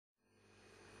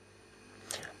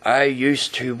I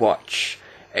used to watch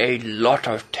a lot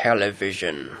of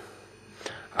television.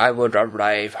 I would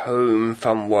arrive home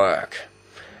from work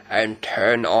and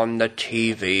turn on the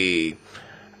TV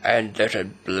and let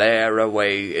it blare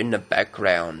away in the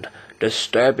background,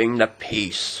 disturbing the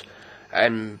peace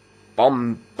and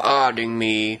bombarding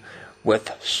me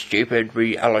with stupid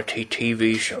reality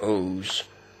TV shows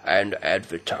and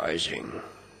advertising.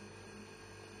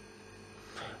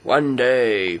 One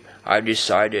day I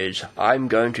decided I'm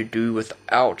going to do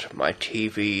without my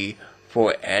TV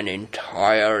for an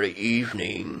entire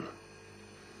evening.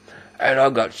 And I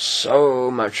got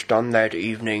so much done that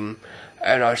evening,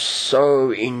 and I so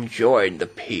enjoyed the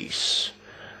peace,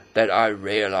 that I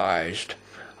realized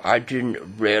I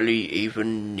didn't really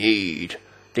even need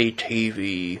the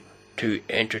TV to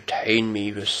entertain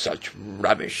me with such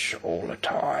rubbish all the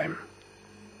time.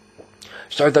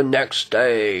 So the next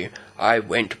day I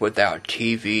went without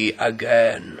TV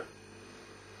again.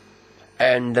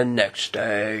 And the next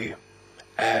day,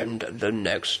 and the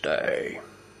next day.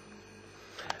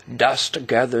 Dust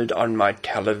gathered on my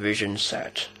television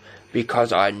set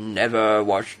because I never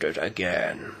watched it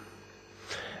again.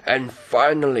 And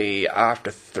finally,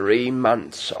 after 3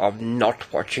 months of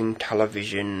not watching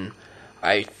television,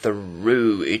 I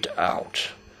threw it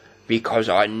out because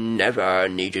I never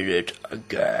needed it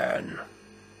again.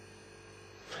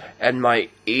 And my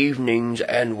evenings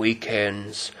and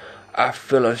weekends are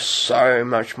full of so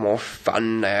much more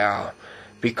fun now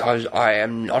because I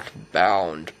am not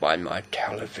bound by my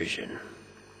television.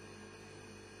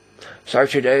 So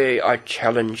today I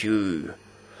challenge you,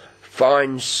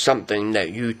 find something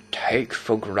that you take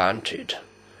for granted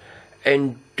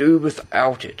and do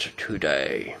without it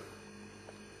today.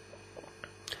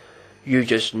 You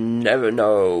just never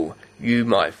know, you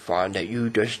might find that you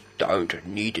just don't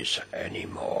need it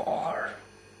anymore.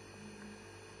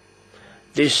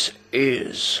 This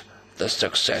is the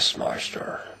Success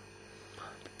Master.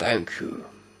 Thank you.